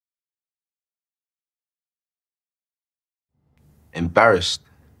Embarrassed.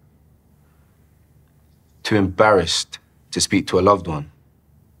 Too embarrassed to speak to a loved one.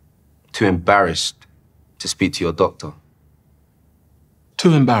 Too embarrassed to speak to your doctor.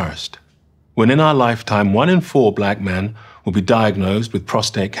 Too embarrassed. When in our lifetime, 1 in 4 black men will be diagnosed with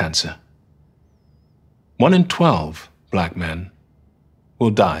prostate cancer. 1 in 12 black men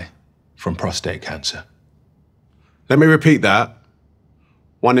will die from prostate cancer. Let me repeat that.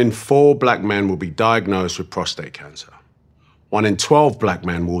 1 in 4 black men will be diagnosed with prostate cancer. 1 in 12 black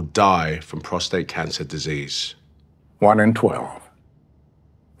men will die from prostate cancer disease. 1 in 12.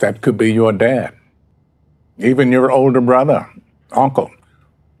 That could be your dad, even your older brother, uncle,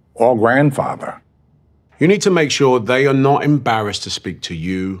 or grandfather. You need to make sure they are not embarrassed to speak to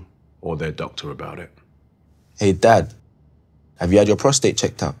you or their doctor about it. Hey, Dad, have you had your prostate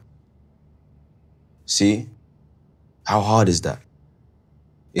checked out? See? How hard is that?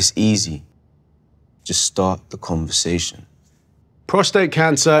 It's easy. Just start the conversation. Prostate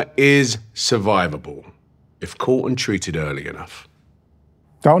cancer is survivable if caught and treated early enough.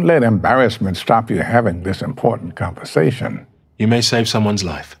 Don't let embarrassment stop you having this important conversation. You may save someone's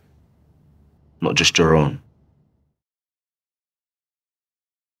life. Not just your own.